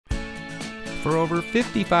For over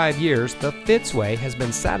 55 years, the Fitzway has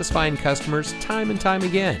been satisfying customers time and time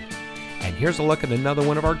again. And here's a look at another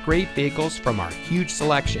one of our great vehicles from our huge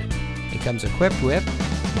selection. It comes equipped with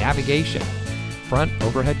navigation, front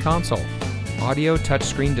overhead console, audio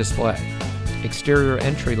touchscreen display, exterior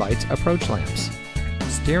entry lights approach lamps,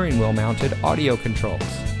 steering wheel mounted audio controls,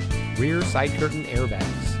 rear side curtain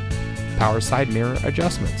airbags, power side mirror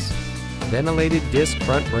adjustments, ventilated disc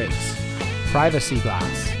front brakes, privacy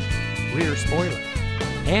glass, rear spoiler,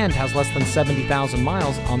 and has less than 70,000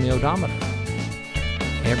 miles on the odometer.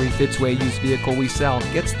 Every Fitzway used vehicle we sell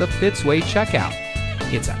gets the Fitzway checkout.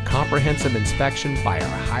 It's a comprehensive inspection by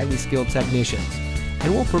our highly skilled technicians,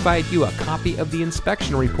 and we'll provide you a copy of the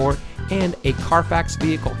inspection report and a Carfax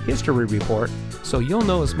vehicle history report so you'll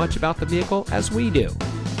know as much about the vehicle as we do.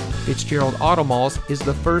 Fitzgerald Auto Malls is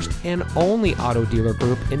the first and only auto dealer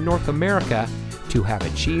group in North America to have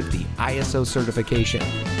achieved the ISO certification,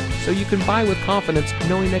 so you can buy with confidence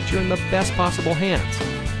knowing that you're in the best possible hands.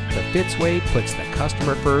 The Fitzway puts the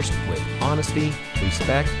customer first with honesty,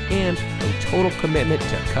 respect, and a total commitment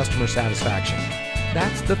to customer satisfaction.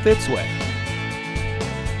 That's the Fitzway.